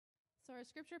our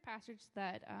scripture passage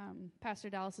that Pastor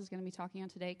Dallas is going to be talking on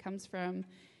today comes from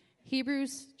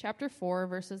Hebrews chapter 4,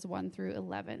 verses 1 through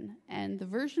 11. And the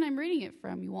version I'm reading it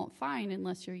from you won't find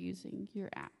unless you're using your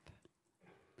app.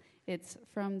 It's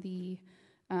from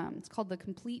it's called the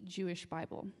Complete Jewish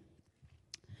Bible.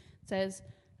 It says,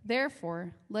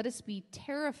 "Therefore, let us be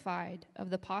terrified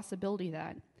of the possibility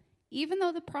that, even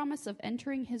though the promise of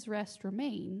entering his rest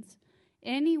remains,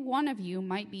 any one of you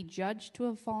might be judged to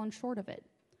have fallen short of it.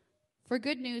 For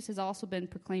good news has also been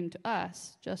proclaimed to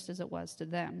us, just as it was to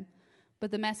them. But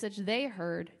the message they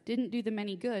heard didn't do them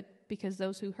any good, because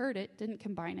those who heard it didn't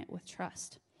combine it with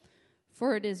trust.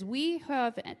 For it is we who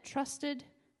have trusted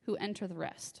who enter the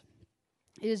rest.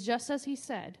 It is just as he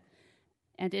said,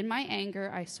 and in my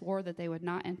anger I swore that they would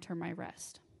not enter my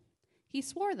rest. He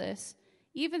swore this,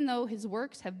 even though his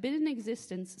works have been in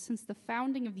existence since the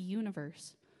founding of the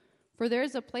universe. For there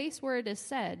is a place where it is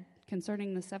said,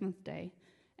 concerning the seventh day,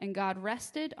 and God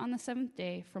rested on the seventh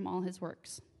day from all his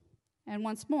works. And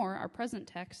once more, our present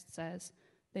text says,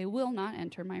 they will not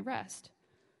enter my rest.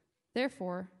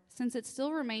 Therefore, since it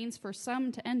still remains for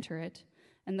some to enter it,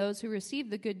 and those who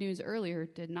received the good news earlier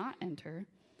did not enter,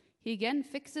 he again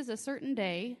fixes a certain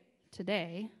day,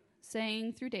 today,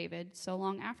 saying through David, so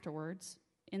long afterwards,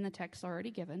 in the text already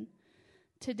given,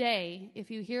 today, if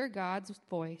you hear God's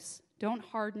voice, don't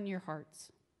harden your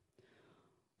hearts.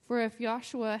 For if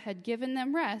Joshua had given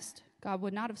them rest, God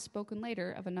would not have spoken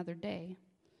later of another day.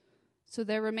 So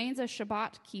there remains a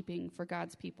Shabbat keeping for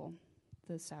God's people,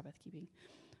 the Sabbath keeping.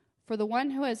 For the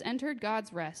one who has entered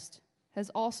God's rest has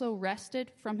also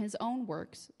rested from his own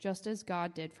works, just as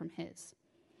God did from his.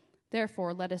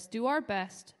 Therefore, let us do our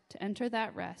best to enter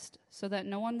that rest, so that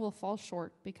no one will fall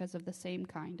short because of the same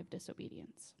kind of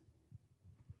disobedience."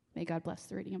 May God bless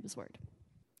the reading of his word.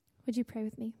 Would you pray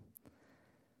with me?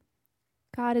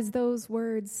 God, as those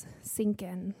words sink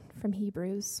in from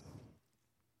Hebrews,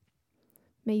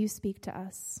 may you speak to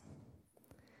us.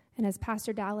 And as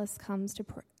Pastor Dallas comes to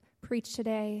preach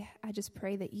today, I just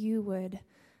pray that you would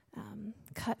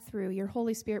cut through, your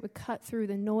Holy Spirit would cut through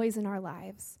the noise in our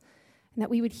lives, and that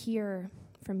we would hear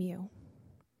from you.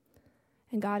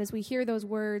 And God, as we hear those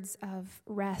words of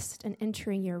rest and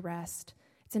entering your rest,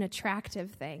 it's an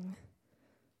attractive thing.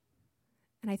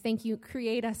 And I think you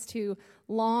create us to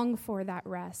long for that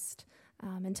rest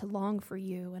and to long for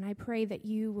you. And I pray that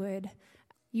you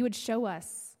would show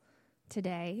us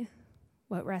today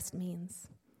what rest means.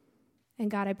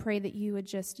 And God, I pray that you would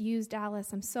just use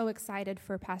Dallas. I'm so excited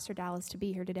for Pastor Dallas to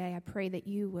be here today. I pray that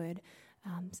you would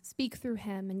speak through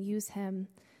him and use him,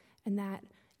 and that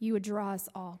you would draw us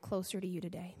all closer to you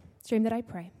today. It's your name that I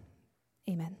pray.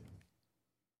 Amen.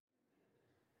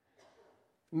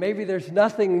 Maybe there's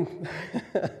nothing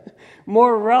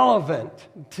more relevant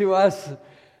to us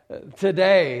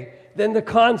today than the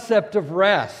concept of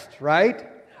rest, right?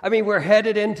 I mean, we're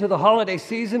headed into the holiday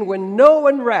season when no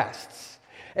one rests.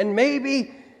 And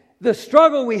maybe the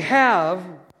struggle we have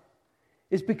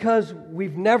is because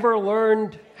we've never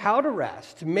learned how to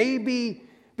rest. Maybe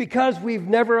because we've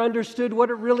never understood what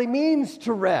it really means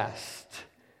to rest.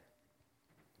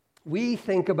 We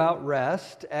think about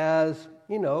rest as,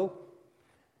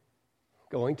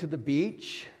 going to the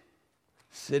beach,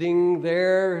 sitting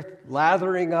there,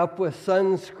 lathering up with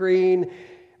sunscreen,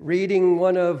 reading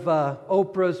one of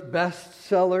Oprah's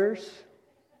bestsellers.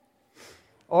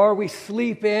 Or we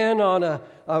sleep in on a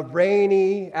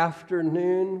rainy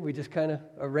afternoon.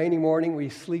 A rainy morning, we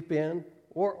sleep in.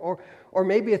 Or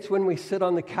maybe it's when we sit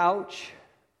on the couch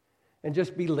and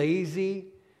just be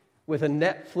lazy with a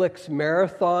Netflix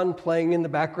marathon playing in the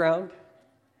background.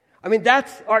 I mean,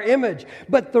 that's our image.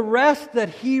 But the rest that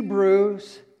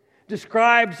Hebrews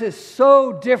describes is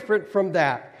so different from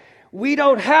that. We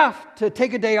don't have to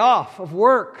take a day off of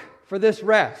work for this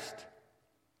rest.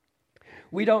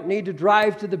 We don't need to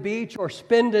drive to the beach or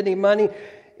spend any money.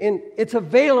 It's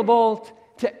available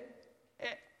to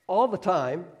all the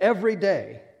time, every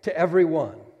day, to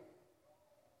everyone.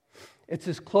 It's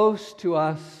as close to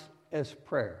us as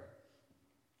prayer.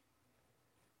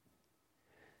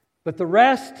 But the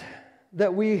rest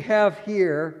that we have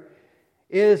here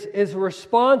is a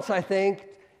response, I think.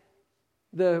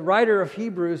 The writer of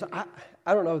Hebrews, I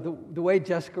don't know, the way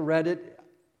Jessica read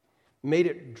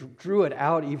it, drew it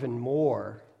out even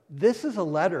more. This is a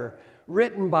letter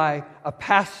written by a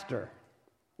pastor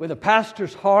with a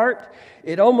pastor's heart.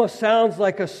 It almost sounds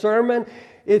like a sermon.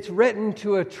 It's written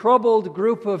to a troubled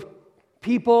group of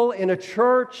people in a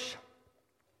church,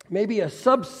 maybe a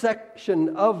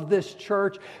subsection of this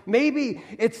church. Maybe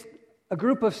it's a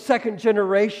group of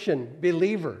second-generation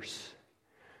believers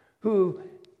who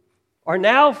are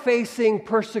now facing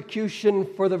persecution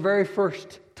for the very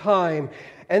first time,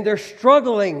 and they're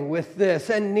struggling with this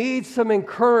and need some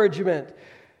encouragement.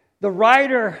 The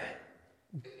writer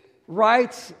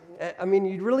writes,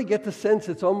 you really get the sense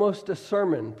it's almost a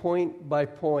sermon, point by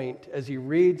point, as he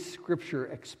reads Scripture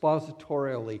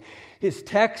expositorially. His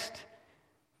text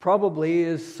probably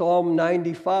is Psalm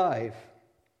 95,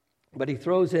 but he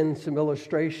throws in some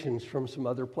illustrations from some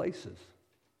other places.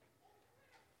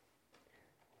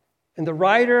 And the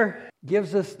writer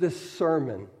gives us this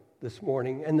sermon this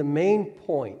morning, and the main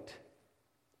point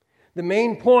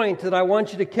that I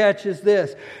want you to catch is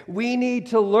this: we need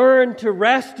to learn to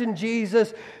rest in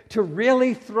Jesus to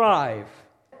really thrive.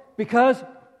 Because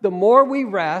the more we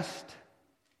rest,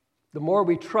 the more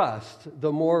we trust,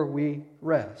 the more we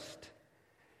rest.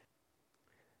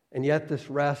 And yet this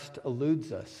rest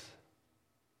eludes us.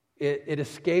 It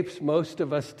escapes most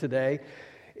of us today.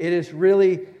 It is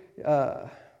really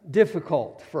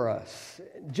difficult for us.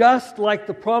 Just like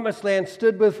the promised land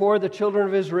stood before the children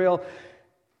of Israel,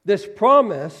 this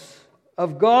promise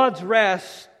of God's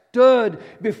rest stood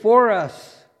before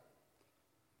us.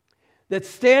 That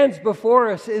stands before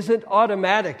us isn't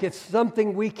automatic. It's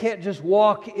something we can't just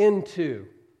walk into.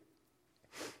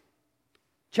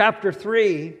 Chapter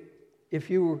 3, if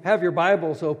you have your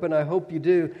Bibles open, I hope you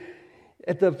do,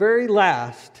 at the very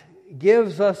last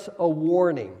gives us a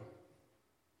warning.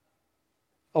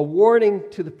 A warning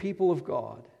to the people of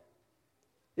God.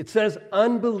 It says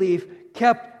unbelief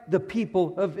kept the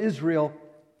people of Israel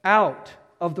out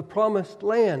of the promised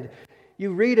land.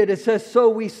 You read it, it says, so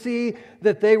we see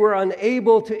that they were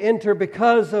unable to enter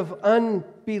because of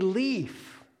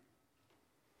unbelief.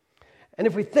 And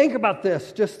if we think about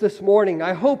this just this morning,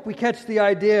 I hope we catch the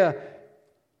idea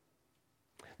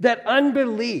that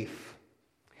unbelief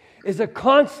is a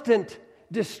constant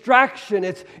distraction.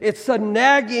 It's a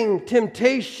nagging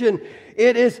temptation.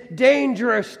 It is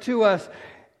dangerous to us.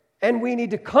 And we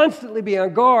need to constantly be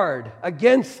on guard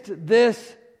against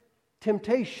this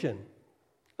temptation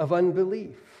of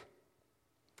unbelief.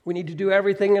 We need to do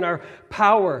everything in our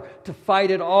power to fight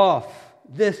it off,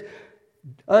 this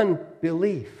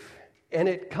unbelief. And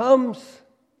it comes,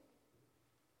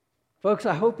 folks,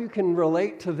 I hope you can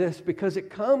relate to this, because it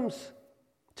comes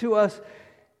to us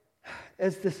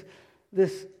as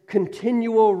this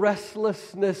continual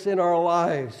restlessness in our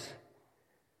lives,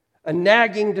 a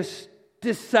nagging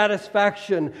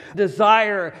dissatisfaction,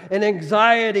 desire, and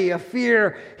anxiety, a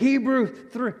fear.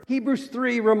 Hebrews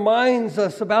 3 reminds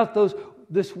us about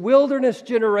this wilderness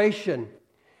generation.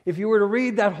 If you were to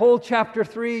read that whole chapter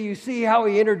 3, you see how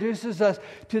he introduces us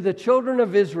to the children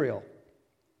of Israel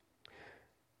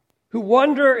who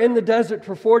wander in the desert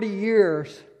for 40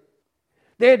 years.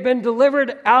 They had been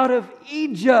delivered out of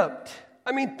Egypt.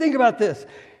 Think about this.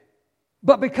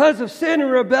 But because of sin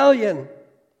and rebellion,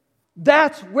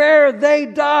 that's where they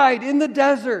died, in the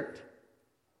desert.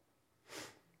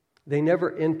 They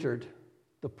never entered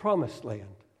the promised land.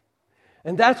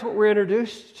 And that's what we're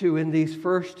introduced to in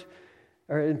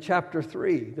in chapter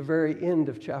 3, the very end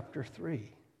of chapter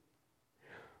 3.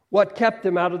 What kept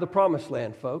them out of the promised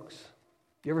land, folks?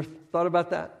 You ever thought about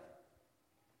that?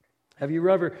 Have you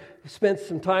ever spent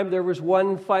some time? There was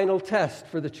one final test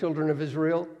for the children of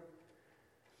Israel.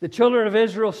 The children of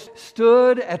Israel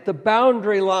stood at the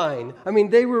boundary line.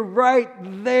 They were right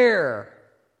there.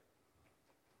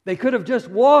 They could have just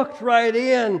walked right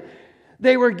in.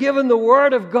 They were given the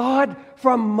word of God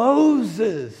from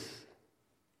Moses.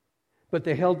 But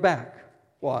they held back.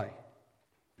 Why?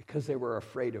 Because they were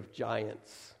afraid of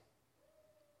giants.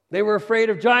 They were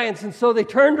afraid of giants, and so they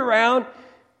turned around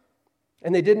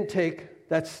and they didn't take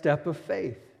that step of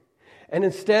faith. And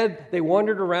instead, they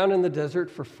wandered around in the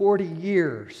desert for 40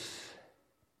 years.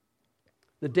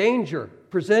 The danger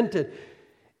presented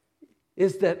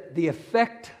is that the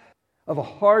effect of a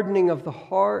hardening of the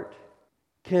heart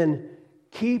can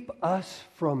keep us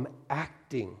from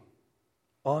acting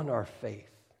on our faith,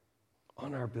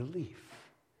 on our belief,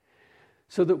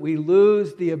 so that we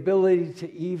lose the ability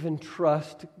to even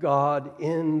trust God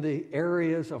in the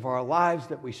areas of our lives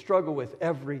that we struggle with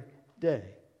every day.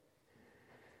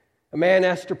 A man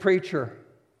asked a preacher,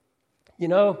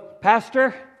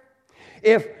 Pastor,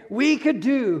 if we could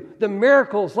do the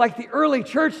miracles like the early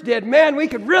church did, man, we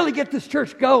could really get this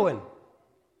church going.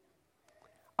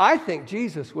 I think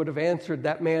Jesus would have answered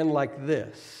that man like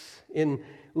this. In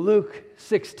Luke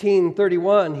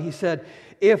 16:31, he said,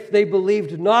 if they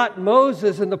believed not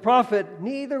Moses and the prophet,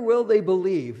 neither will they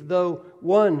believe, though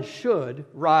one should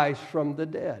rise from the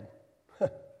dead.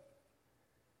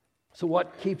 So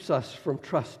what keeps us from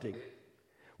trusting?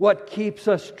 What keeps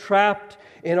us trapped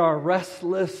in our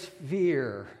restless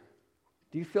fear?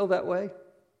 Do you feel that way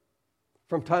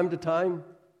from time to time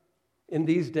in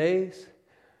these days?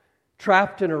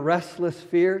 Trapped in a restless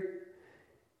fear?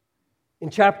 In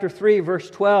chapter 3, verse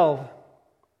 12,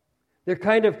 there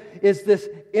kind of is this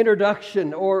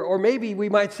introduction, or maybe we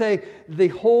might say the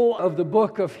whole of the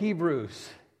book of Hebrews,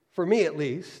 for me at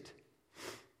least,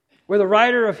 where the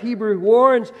writer of Hebrews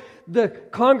warns the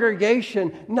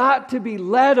congregation not to be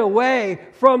led away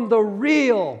from the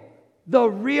real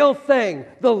thing,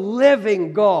 the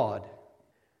living God.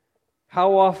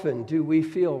 How often do we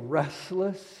feel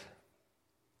restless,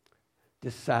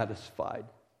 dissatisfied,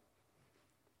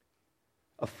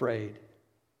 afraid?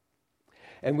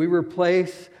 And we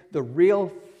replace the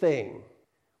real thing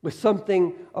with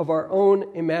something of our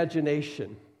own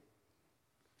imagination.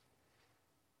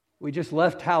 We just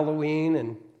left Halloween,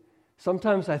 and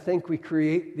sometimes I think we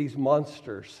create these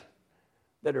monsters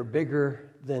that are bigger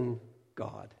than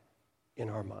God in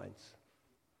our minds.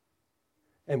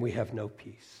 And we have no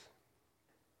peace.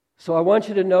 So I want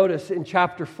you to notice in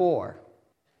chapter 4.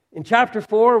 In chapter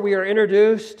 4, we are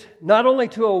introduced not only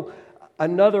to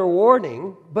another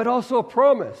warning, but also a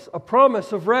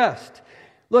promise of rest.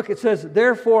 Look, it says,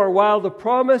 therefore, while the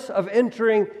promise of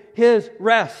entering his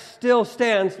rest still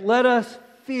stands, let us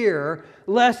fear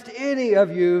lest any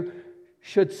of you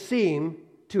should seem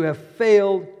to have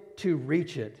failed to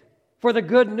reach it. For the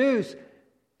good news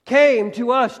came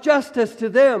to us just as to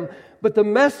them, but the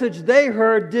message they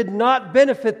heard did not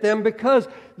benefit them because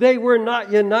they were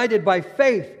not united by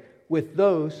faith with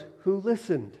those who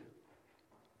listened.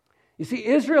 You see,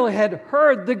 Israel had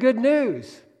heard the good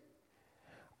news.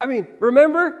 I mean,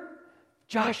 remember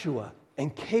Joshua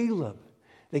and Caleb?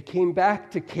 They came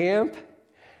back to camp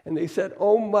and they said,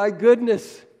 oh my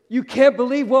goodness, you can't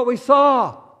believe what we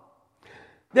saw.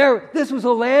 This was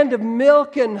a land of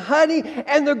milk and honey,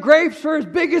 and the grapes were as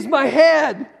big as my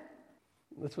head.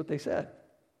 That's what they said.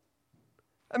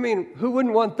 I mean, who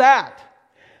wouldn't want that?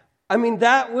 I mean,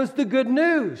 that was the good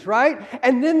news, right?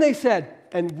 And then they said,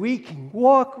 and we can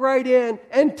walk right in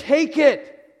and take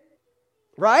it,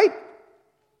 right?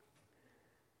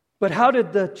 But how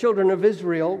did the children of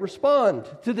Israel respond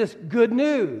to this good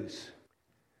news?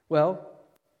 Well,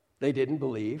 they didn't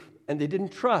believe and they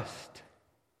didn't trust.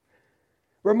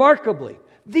 Remarkably,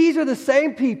 these are the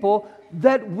same people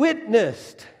that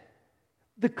witnessed.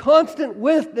 The constant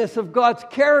witness of God's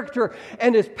character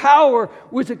and His power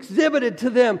was exhibited to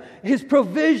them. His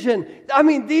provision. I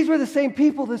mean, these were the same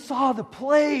people that saw the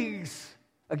plagues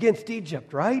against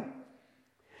Egypt, right?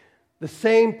 The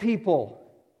same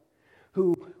people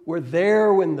who were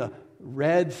there when the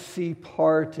Red Sea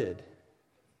parted.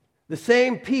 The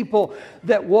same people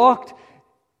that walked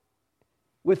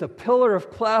with a pillar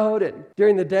of cloud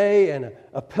during the day and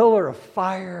a pillar of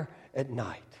fire at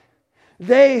night.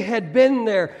 They had been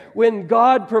there when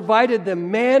God provided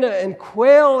them manna and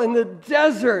quail in the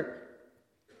desert.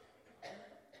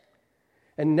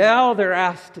 And now they're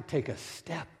asked to take a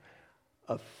step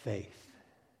of faith.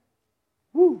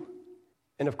 Woo!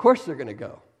 And of course they're going to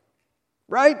go.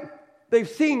 Right? They've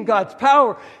seen God's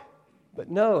power. But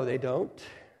no, they don't.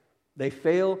 They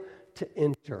fail to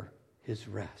enter His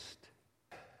rest.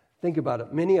 Think about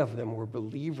it. Many of them were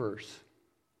believers.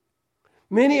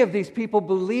 Many of these people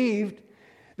believed.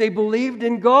 They believed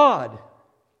in God.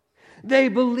 They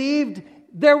believed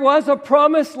there was a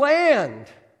promised land.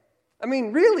 I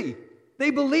mean, really.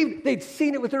 They believed. They'd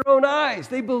seen it with their own eyes.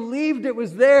 They believed it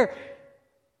was there.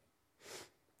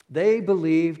 They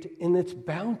believed in its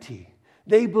bounty.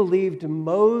 They believed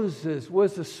Moses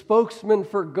was the spokesman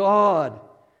for God.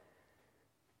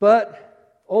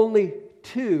 But only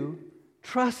 2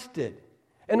 trusted.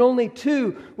 And only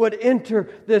 2 would enter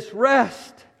this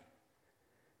rest.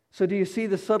 So do you see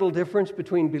the subtle difference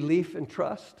between belief and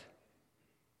trust?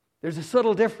 There's a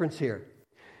subtle difference here.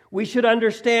 We should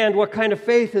understand what kind of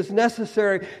faith is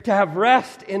necessary to have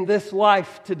rest in this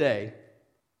life today.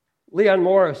 Leon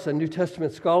Morris, a New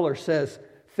Testament scholar, says,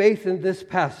 faith in this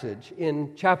passage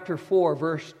in chapter 4,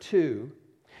 verse 2,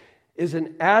 is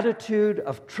an attitude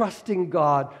of trusting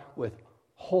God with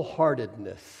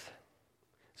wholeheartedness.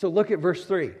 So look at verse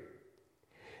 3.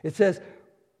 It says,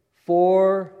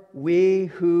 for we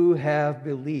who have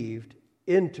believed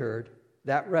entered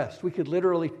that rest. We could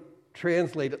literally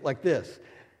translate it like this.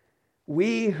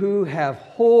 We who have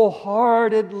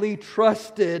wholeheartedly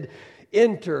trusted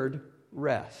entered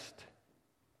rest.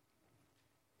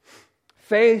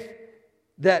 Faith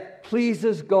that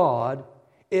pleases God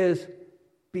is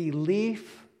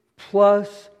belief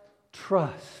plus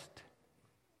trust.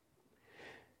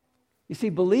 You see,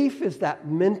 belief is that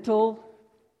mental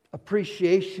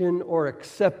appreciation or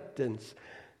acceptance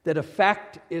that a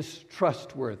fact is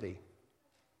trustworthy.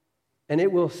 and it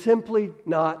will simply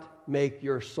not make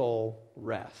your soul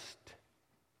rest.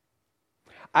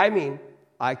 I mean,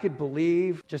 I could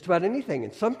believe just about anything,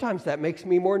 and sometimes that makes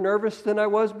me more nervous than I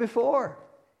was before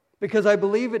because I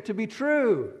believe it to be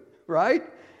true, right?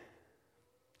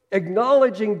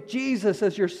 Acknowledging Jesus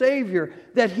as your Savior,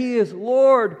 that He is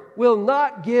Lord, will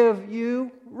not give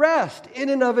you rest in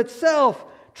and of itself.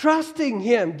 Trusting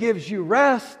Him gives you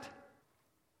rest.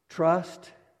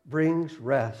 Trust brings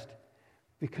rest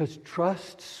because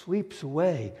trust sweeps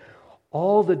away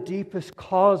all the deepest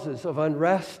causes of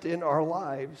unrest in our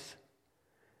lives.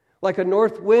 Like a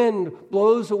north wind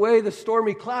blows away the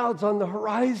stormy clouds on the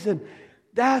horizon,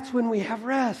 that's when we have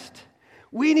rest.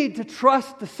 We need to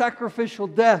trust the sacrificial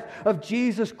death of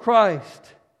Jesus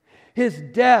Christ, His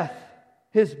death,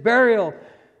 His burial,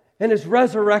 and His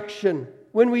resurrection.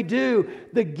 When we do,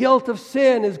 the guilt of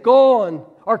sin is gone.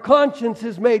 Our conscience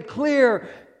is made clear.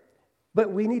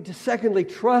 But we need to, secondly,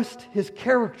 trust His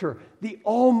character, the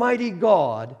Almighty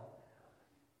God,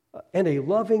 and a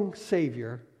loving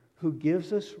Savior who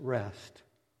gives us rest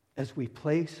as we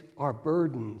place our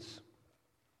burdens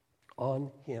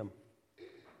on Him.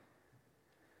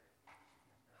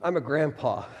 I'm a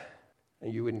grandpa,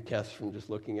 and you wouldn't guess from just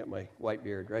looking at my white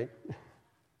beard, right?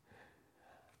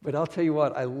 But I'll tell you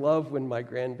what, I love when I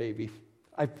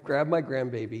grab my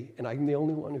grandbaby, and I'm the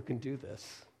only one who can do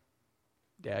this.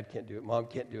 Dad can't do it, Mom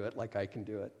can't do it like I can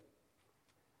do it.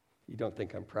 You don't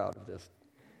think I'm proud of this.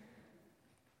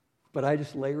 But I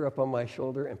just lay her up on my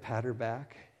shoulder and pat her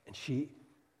back, and she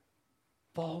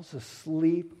falls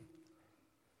asleep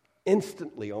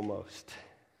instantly almost.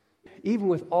 Even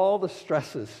with all the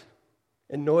stresses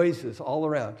and noises all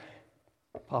around,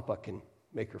 Papa can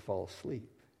make her fall asleep.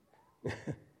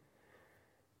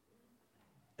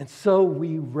 And so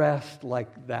we rest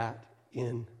like that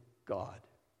in God.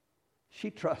 She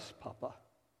trusts Papa.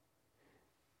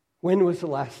 When was the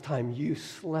last time you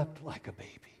slept like a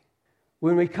baby?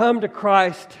 When we come to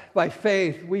Christ by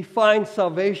faith, we find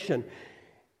salvation.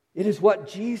 It is what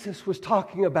Jesus was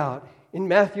talking about in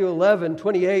Matthew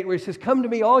 11:28, where He says, "Come to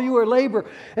me, all you who labor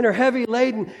and are heavy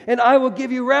laden, and I will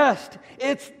give you rest."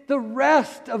 It's the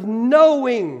rest of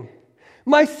knowing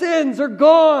my sins are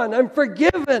gone, I'm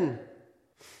forgiven.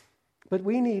 But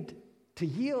we need to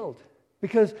yield,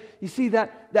 because you see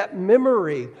that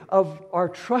memory of our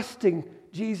trusting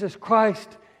Jesus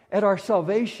Christ at our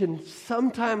salvation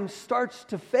sometimes starts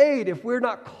to fade if we're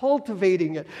not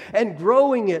cultivating it and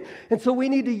growing it. And so we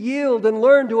need to yield and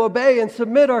learn to obey and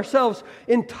submit ourselves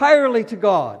entirely to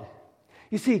God.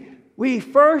 You see, we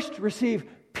first receive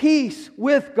peace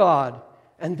with God,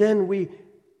 and then we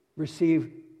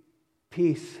receive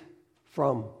peace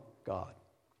from God.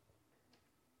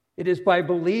 It is by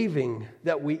believing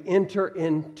that we enter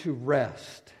into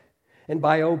rest, and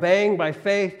by obeying by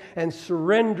faith and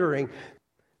surrendering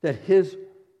that His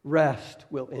rest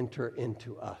will enter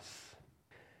into us.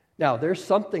 Now, there's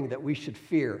something that we should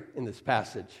fear in this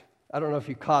passage. I don't know if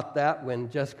you caught that when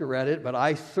Jessica read it, but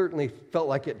I certainly felt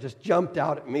like it just jumped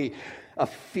out at me. A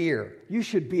fear. You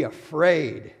should be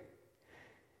afraid.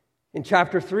 In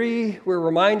chapter 3, we're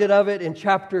reminded of it. In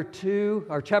chapter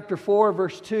 4,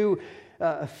 verse 2,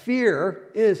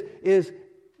 fear is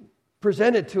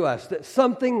presented to us, that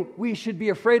something we should be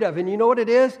afraid of. And you know what it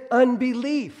is?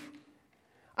 Unbelief.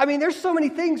 I mean, there's so many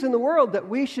things in the world that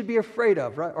we should be afraid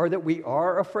of, right? Or that we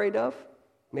are afraid of.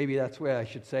 Maybe that's the way I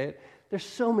should say it. There's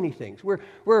so many things.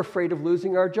 We're afraid of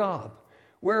losing our job.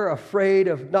 We're afraid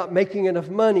of not making enough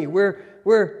money. We're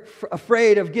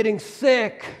afraid of getting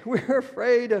sick. We're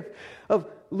afraid of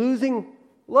losing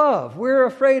love. We're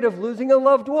afraid of losing a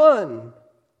loved one.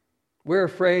 We're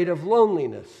afraid of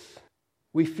loneliness.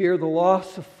 We fear the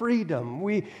loss of freedom.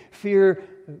 We fear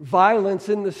violence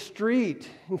in the street.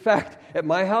 In fact, at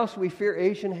my house, we fear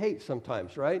Asian hate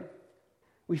sometimes, right?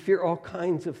 We fear all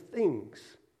kinds of things.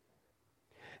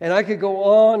 And I could go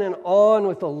on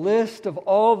with a list of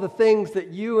all the things that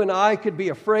you and I could be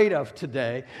afraid of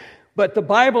today. But the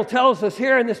Bible tells us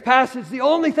here in this passage, the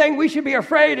only thing we should be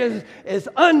afraid is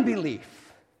unbelief.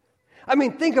 I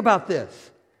mean, think about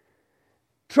this.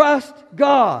 Trust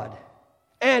God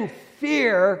and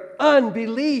fear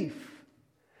unbelief.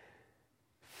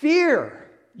 Fear.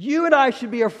 You and I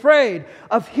should be afraid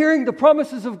of hearing the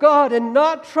promises of God and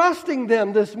not trusting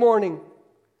them this morning.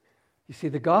 You see,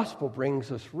 the gospel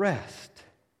brings us rest.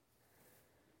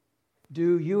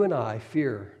 Do you and I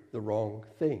fear the wrong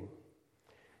thing?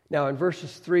 Now, in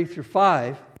verses 3 through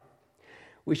 5,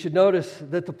 we should notice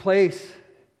that the place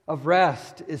of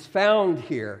rest is found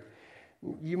here.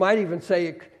 You might even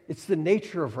say it's the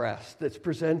nature of rest that's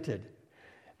presented.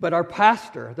 But our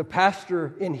pastor, the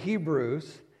pastor in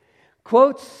Hebrews,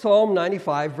 quotes Psalm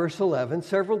 95, verse 11,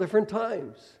 several different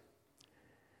times.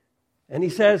 And he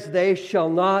says, they shall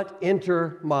not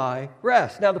enter my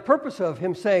rest. Now, the purpose of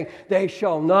him saying, they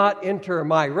shall not enter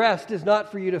my rest, is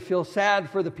not for you to feel sad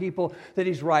for the people that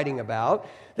he's writing about,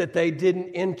 that they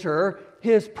didn't enter.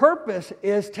 His purpose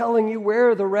is telling you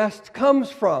where the rest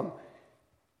comes from.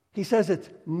 He says it's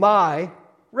my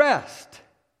rest.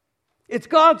 It's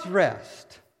God's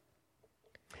rest.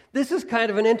 This is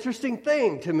kind of an interesting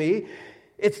thing to me.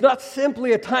 It's not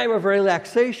simply a time of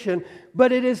relaxation,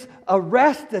 but it is a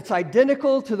rest that's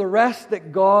identical to the rest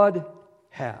that God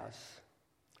has.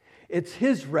 It's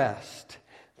His rest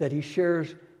that He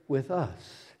shares with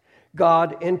us.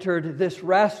 God entered this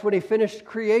rest when He finished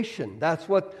creation. That's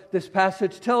what this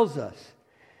passage tells us.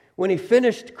 When He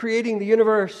finished creating the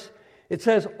universe, it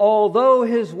says, although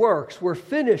His works were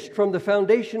finished from the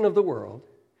foundation of the world,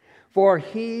 for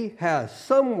He has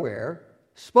somewhere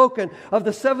spoken of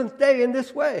the seventh day in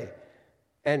this way.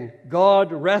 And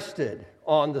God rested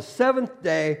on the seventh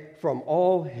day from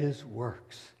all His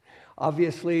works.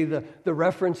 Obviously, the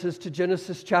reference is to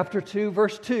Genesis chapter 2,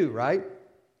 verse 2, right?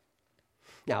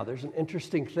 Now, there's an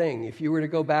interesting thing. If you were to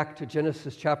go back to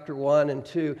Genesis chapter 1 and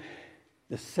 2,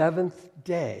 the seventh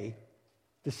day,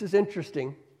 this is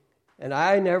interesting, and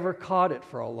I never caught it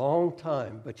for a long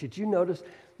time, but did you notice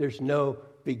there's no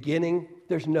beginning,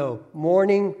 there's no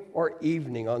morning or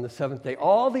evening on the seventh day.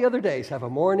 All the other days have a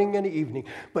morning and an evening,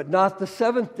 but not the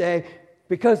seventh day,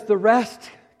 because the rest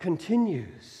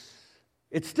continues.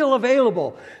 It's still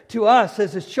available to us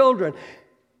as His children.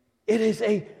 It is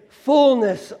a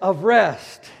fullness of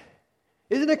rest.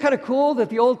 Isn't it kind of cool that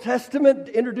the Old Testament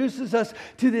introduces us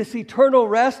to this eternal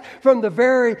rest from the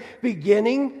very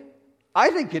beginning? I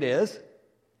think it is.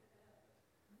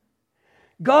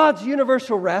 God's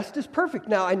universal rest is perfect.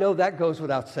 Now, I know that goes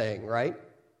without saying, right?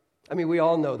 I mean, we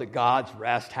all know that God's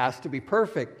rest has to be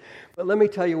perfect. But let me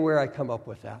tell you where I come up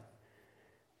with that.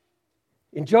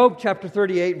 In Job chapter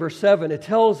 38, verse 7, it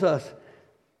tells us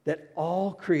that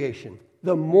all creation,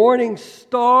 the morning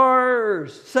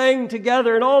stars sang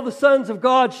together and all the sons of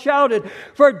God shouted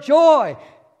for joy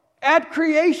at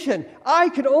creation. I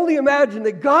can only imagine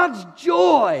that God's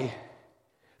joy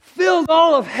filled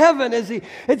all of heaven as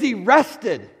he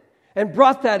rested and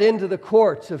brought that into the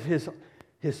courts of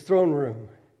his throne room.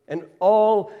 And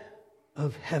all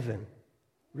of heaven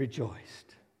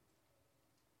rejoiced.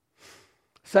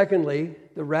 Secondly,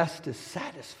 the rest is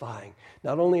satisfying.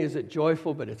 Not only is it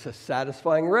joyful, but it's a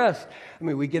satisfying rest. I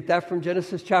mean, we get that from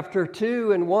Genesis chapter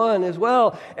 2 and 1 as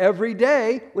well. Every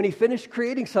day, when He finished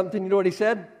creating something, you know what He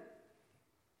said?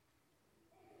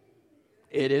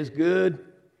 It is good.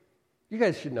 You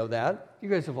guys should know that. You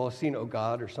guys have all seen Oh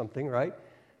God or something, right?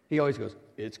 He always goes,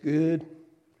 it's good,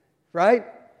 right?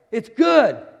 It's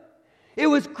good. It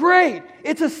was great.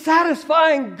 It's a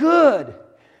satisfying good.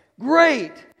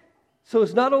 Great. So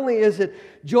it's not only is it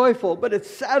joyful, but it's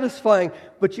satisfying.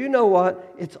 But you know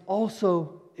what? It's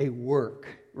also a work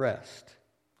rest.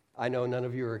 I know none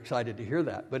of you are excited to hear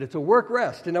that, but it's a work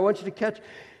rest. And I want you to catch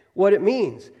what it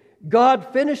means.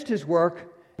 God finished His work.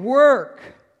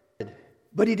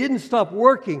 But He didn't stop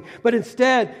working, but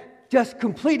instead just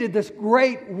completed this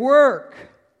great work.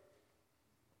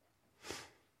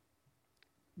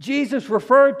 Jesus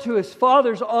referred to His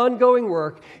Father's ongoing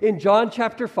work in John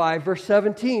chapter 5, verse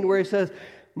 17, where He says,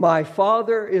 my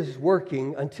Father is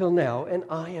working until now, and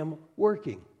I am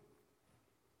working.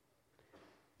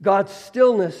 God's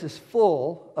stillness is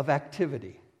full of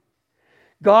activity.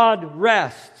 God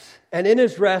rests, and in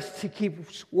His rest He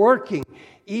keeps working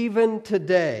even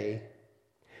today.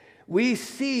 We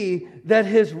see that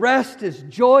His rest is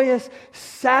joyous,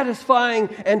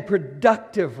 satisfying, and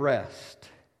productive rest.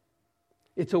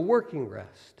 It's a working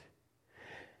rest.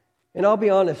 And I'll be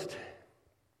honest,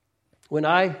 when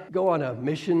I go on a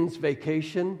missions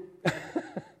vacation,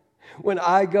 when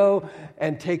I go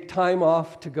and take time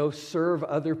off to go serve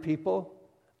other people,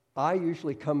 I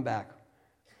usually come back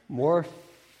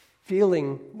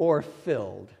feeling more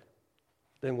filled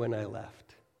than when I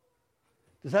left.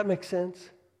 Does that make sense?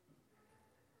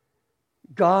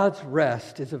 God's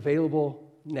rest is available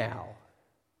now.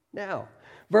 Now.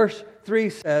 Verse 3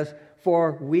 says,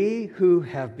 for we who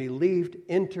have believed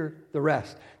enter the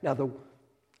rest. Now,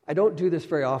 I don't do this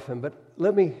very often, but I'm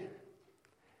going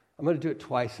to do it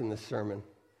twice in this sermon.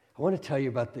 I want to tell you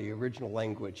about the original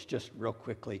language just real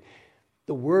quickly.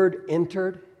 The word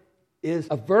entered is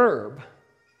a verb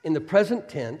in the present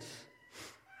tense,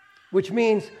 which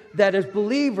means that as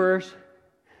believers,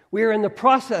 we are in the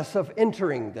process of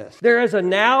entering this. There is a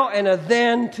now and a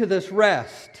then to this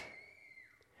rest.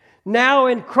 Now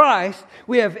in Christ,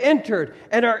 we have entered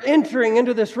and are entering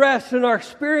into this rest, and our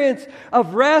experience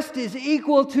of rest is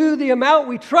equal to the amount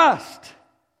we trust.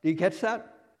 Do you catch that?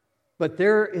 But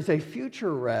there is a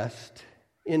future rest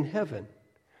in heaven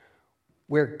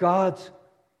where God's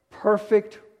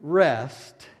perfect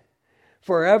rest,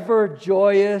 forever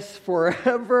joyous,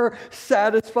 forever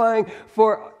satisfying,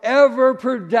 forever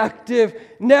productive,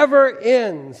 never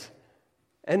ends.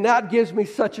 And that gives me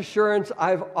such assurance.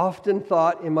 I've often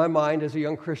thought in my mind as a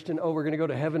young Christian, we're going to go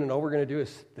to heaven and all we're going to do is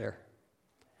sit there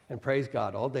and praise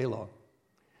God all day long.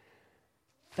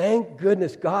 Thank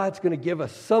goodness God's going to give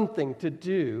us something to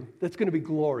do that's going to be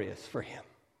glorious for Him.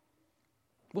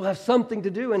 We'll have something to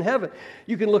do in heaven.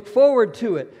 You can look forward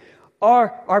to it.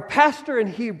 Our pastor in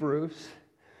Hebrews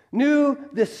knew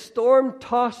this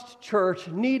storm-tossed church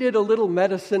needed a little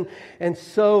medicine, and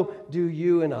so do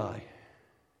you and I.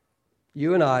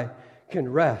 You and I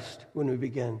can rest when we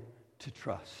begin to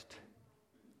trust.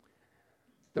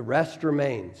 The rest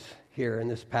remains here in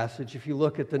this passage. If you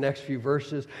look at the next few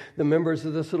verses, the members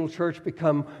of this little church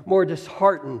become more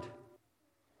disheartened.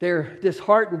 They're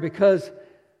disheartened because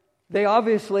they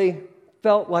obviously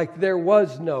felt like there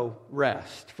was no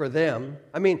rest for them.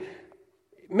 I mean,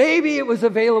 maybe it was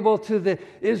available to the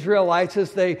Israelites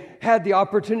as they had the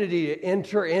opportunity to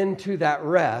enter into that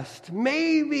rest.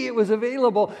 Maybe it was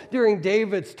available during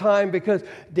David's time because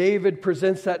David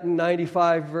presents that in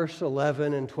 95 verse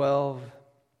 11 and 12.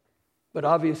 But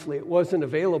obviously it wasn't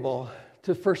available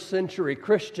to first century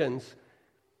Christians.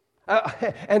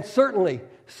 And certainly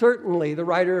the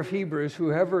writer of Hebrews,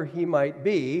 whoever he might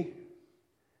be,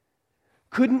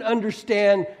 couldn't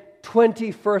understand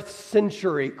 21st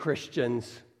century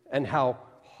Christians and how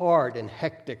hard and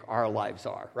hectic our lives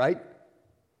are, right?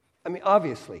 I mean,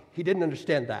 obviously, he didn't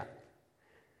understand that.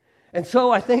 And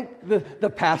so I think the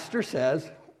pastor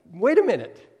says, wait a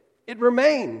minute, it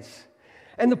remains.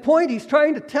 And the point he's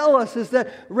trying to tell us is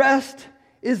that rest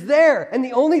is there. And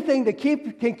the only thing that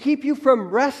can keep you from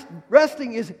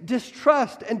resting is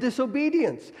distrust and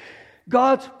disobedience.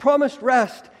 God's promised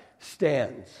rest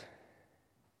stands.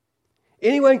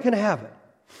 Anyone can have it.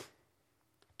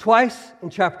 Twice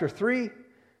in chapter 3.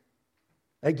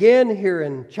 Again here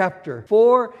in chapter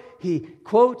 4, he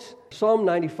quotes Psalm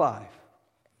 95.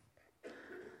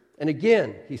 And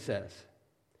again, he says,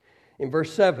 in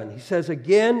verse 7, he says,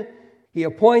 again, he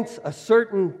appoints a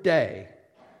certain day,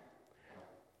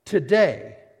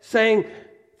 today, saying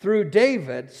through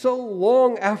David so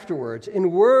long afterwards,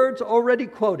 in words already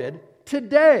quoted,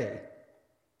 today.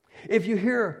 If you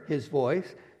hear his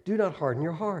voice, do not harden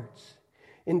your hearts.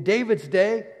 In David's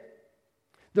day,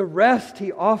 the rest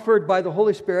he offered by the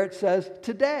Holy Spirit says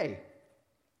today.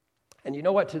 And you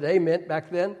know what today meant back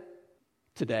then?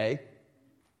 Today.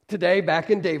 Today,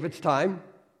 back in David's time,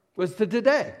 was the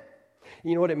today.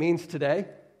 You know what it means today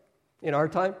in our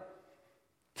time?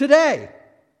 Today.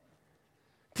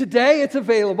 Today it's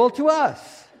available to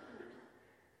us.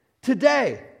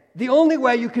 Today. The only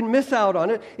way you can miss out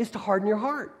on it is to harden your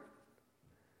heart.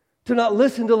 To not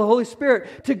listen to the Holy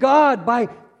Spirit, to God by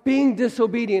being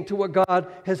disobedient to what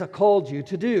God has called you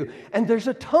to do. And there's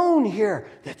a tone here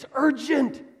that's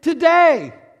urgent.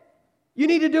 Today. You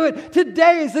need to do it.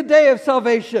 Today is the day of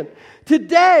salvation.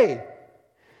 Today.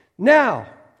 Now,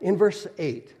 in verse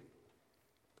 8,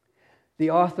 the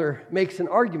author makes an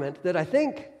argument that I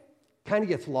think kind of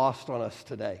gets lost on us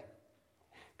today.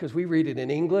 Because we read it in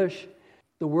English.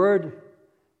 The word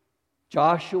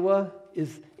Joshua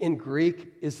in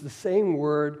Greek is the same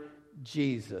word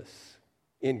Jesus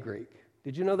in Greek.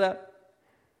 Did you know that?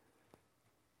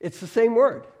 It's the same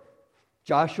word,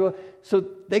 Joshua. So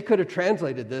they could have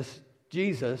translated this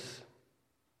Jesus,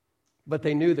 but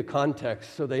they knew the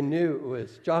context, so they knew it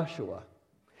was Joshua.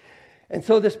 And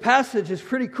so this passage is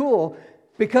pretty cool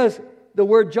because the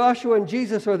word Joshua and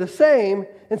Jesus are the same.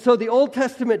 And so the Old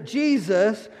Testament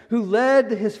Jesus, who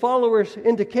led his followers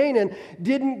into Canaan,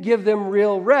 didn't give them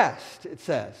real rest, it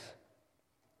says.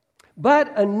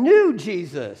 But a new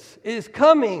Jesus is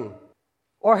coming,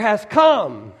 or has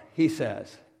come, he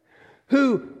says,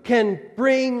 who can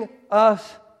bring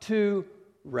us to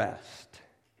rest.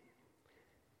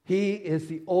 He is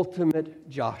the ultimate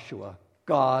Joshua.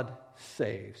 God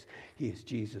saves. He is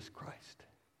Jesus Christ.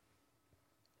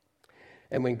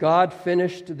 And when God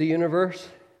finished the universe,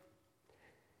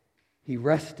 he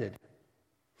rested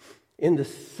in the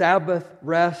Sabbath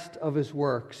rest of his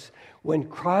works. When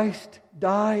Christ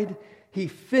died, he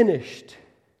finished.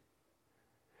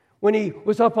 When he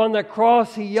was up on that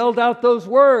cross, he yelled out those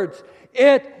words,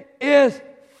 "It is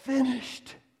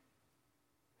finished."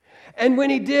 And when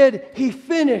he did, he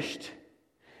finished.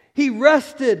 He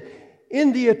rested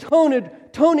in the atonement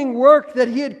atoning work that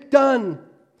he had done.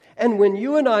 And when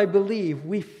you and I believe,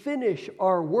 we finish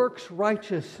our works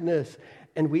righteousness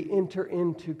and we enter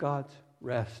into God's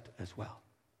rest as well.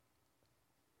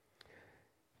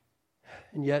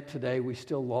 And yet today we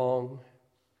still long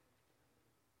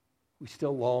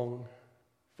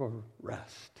for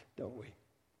rest, don't we?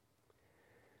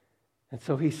 And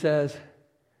so he says,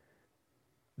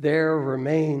 there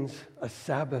remains a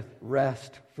Sabbath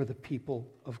rest for the people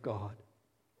of God.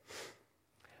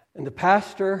 And the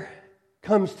pastor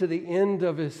comes to the end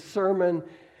of his sermon,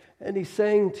 and he's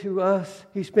saying to us,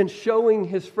 he's been showing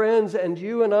his friends and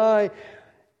you and I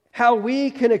how we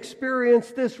can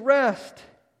experience this rest.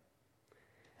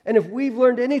 And if we've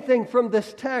learned anything from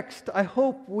this text, I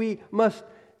hope we must,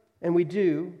 and we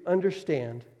do,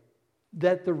 understand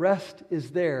that the rest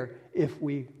is there if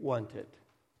we want it.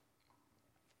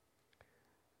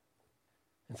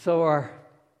 And so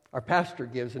our pastor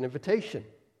gives an invitation.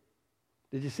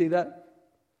 Did you see that?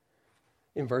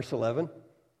 In verse 11.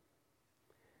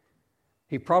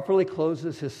 He properly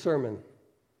closes his sermon,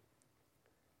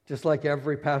 just like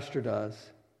every pastor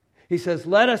does. He says,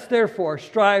 let us therefore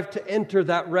strive to enter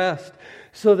that rest,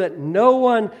 so that no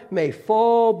one may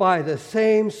fall by the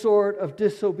same sort of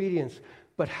disobedience.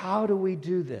 But how do we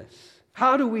do this?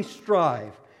 How do we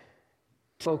strive?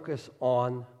 Focus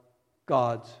on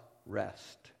God's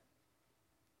rest.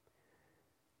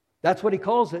 That's what he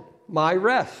calls it, my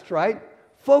rest, right?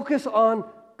 Focus on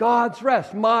God's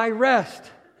rest, my rest.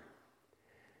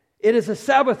 It is a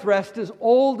Sabbath rest as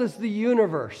old as the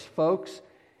universe, folks.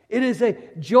 It is a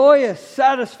joyous,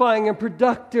 satisfying, and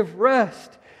productive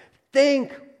rest.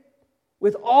 Think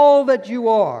with all that you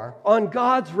are on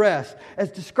God's rest,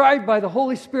 as described by the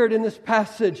Holy Spirit in this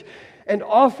passage and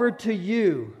offered to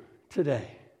you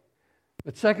today.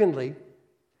 But secondly,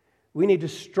 we need to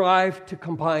strive to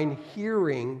combine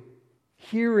hearing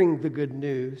the good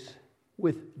news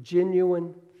with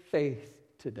genuine faith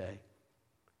today.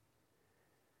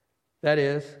 That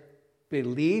is,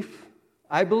 belief.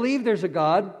 I believe there's a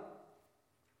God.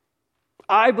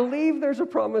 I believe there's a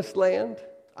promised land.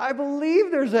 I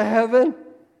believe there's a heaven.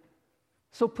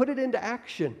 So put it into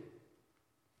action.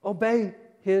 Obey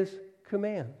his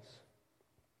commands.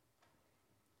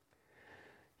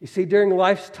 You see, during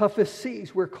life's toughest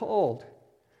seas, we're called,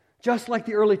 just like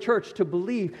the early church, to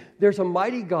believe there's a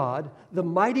mighty God, the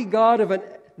mighty God of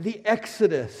the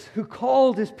Exodus, who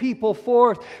called his people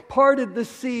forth, parted the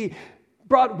sea,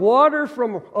 brought water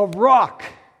from a rock,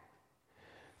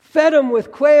 fed them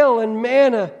with quail and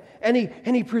manna, and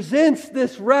he presents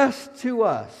this rest to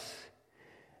us.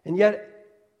 And yet,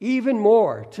 even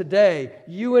more today,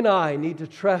 you and I need to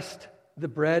trust the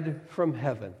bread from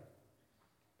heaven,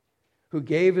 who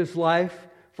gave his life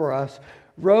for us,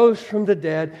 rose from the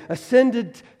dead,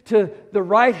 ascended to the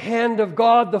right hand of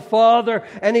God the Father,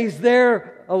 and he's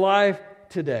there alive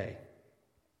today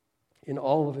in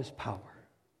all of his power.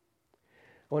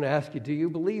 I want to ask you, do you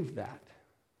believe that?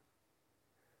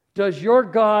 Does your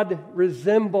God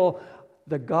resemble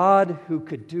the God who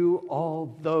could do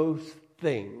all those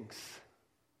things?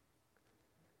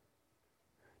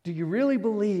 Do you really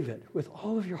believe it with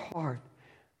all of your heart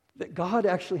that God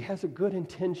actually has a good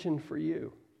intention for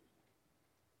you?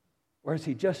 Or is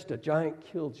he just a giant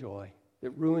killjoy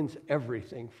that ruins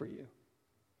everything for you?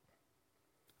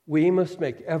 We must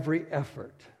make every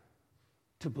effort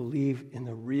to believe in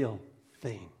the real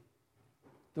thing,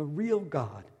 the real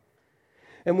God.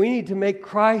 And we need to make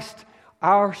Christ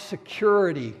our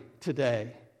security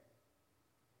today.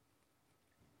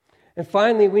 And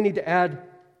finally, we need to add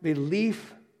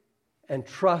belief and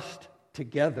trust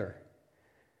together.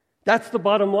 That's the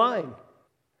bottom line.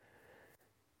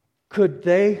 Could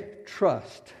they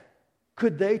trust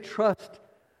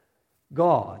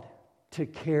God to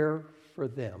care for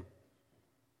them?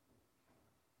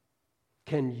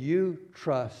 Can you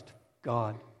trust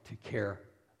God to care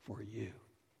for you?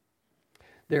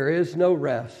 There is no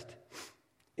rest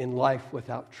in life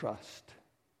without trust.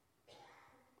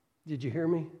 Did you hear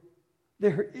me?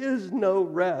 There is no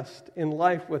rest in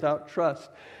life without trust.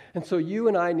 And so you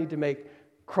and I need to make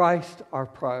Christ our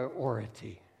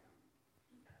priority.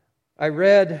 I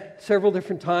read several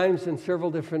different times and several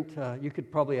different, you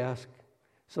could probably ask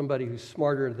somebody who's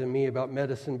smarter than me about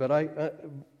medicine, but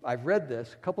I've read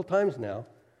this a couple times now,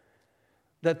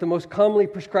 that the most commonly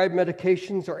prescribed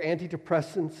medications are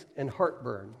antidepressants and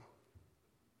heartburn.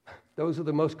 Those are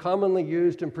the most commonly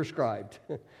used and prescribed.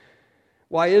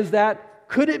 Why is that?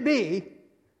 Could it be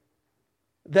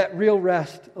that real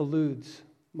rest eludes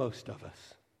most of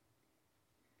us?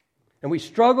 And we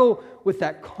struggle with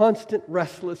that constant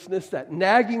restlessness, that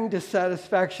nagging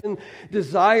dissatisfaction,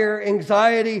 desire,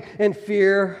 anxiety, and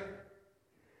fear.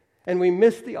 And we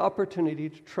miss the opportunity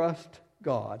to trust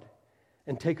God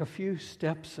and take a few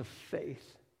steps of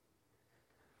faith,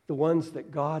 the ones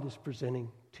that God is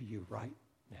presenting to you right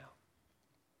now.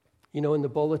 You know, in the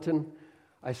bulletin,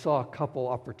 I saw a couple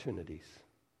opportunities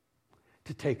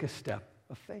to take a step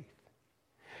of faith.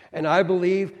 And I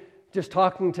believe, just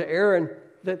talking to Aaron,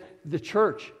 that the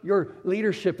church, your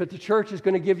leadership at the church, is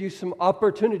going to give you some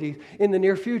opportunities in the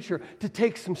near future to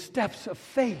take some steps of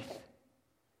faith.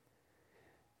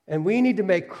 And we need to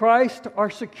make Christ our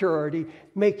security,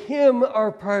 make Him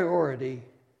our priority.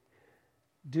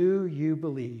 Do you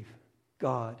believe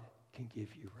God can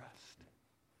give you rest?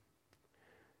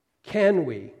 Can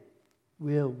we,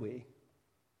 will we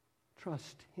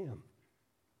trust Him?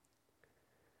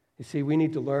 You see, we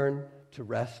need to learn to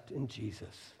rest in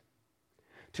Jesus,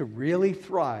 to really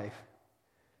thrive,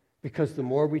 because the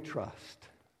more we trust,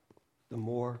 the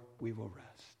more we will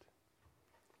rest.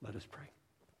 Let us pray.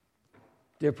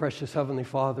 Dear precious Heavenly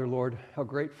Father, Lord, how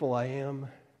grateful I am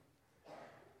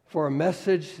for a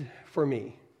message for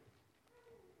me.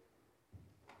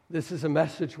 This is a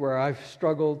message where I've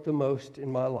struggled the most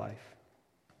in my life.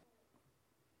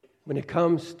 When it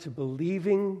comes to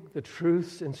believing the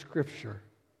truths in Scripture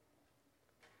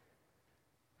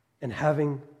and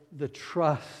having the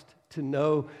trust to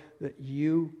know that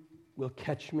you will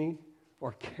catch me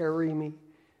or carry me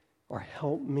or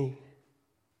help me,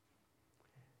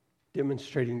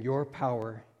 demonstrating your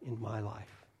power in my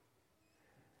life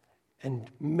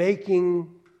and making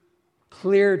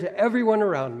clear to everyone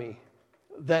around me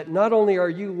that not only are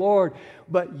you Lord,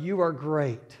 but you are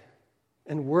great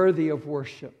and worthy of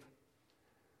worship.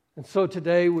 And so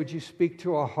today, would you speak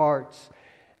to our hearts?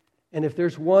 And if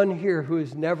there's one here who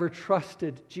has never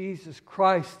trusted Jesus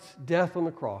Christ's death on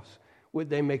the cross, would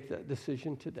they make that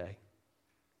decision today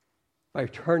by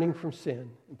turning from sin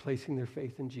and placing their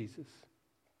faith in Jesus?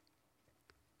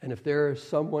 And if there is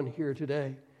someone here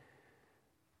today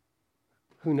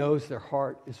who knows their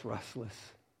heart is restless,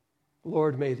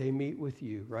 Lord, may they meet with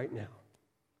you right now.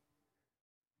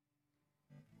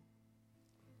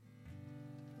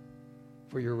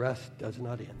 For your rest does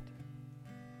not end.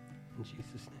 In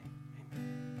Jesus' name,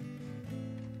 amen.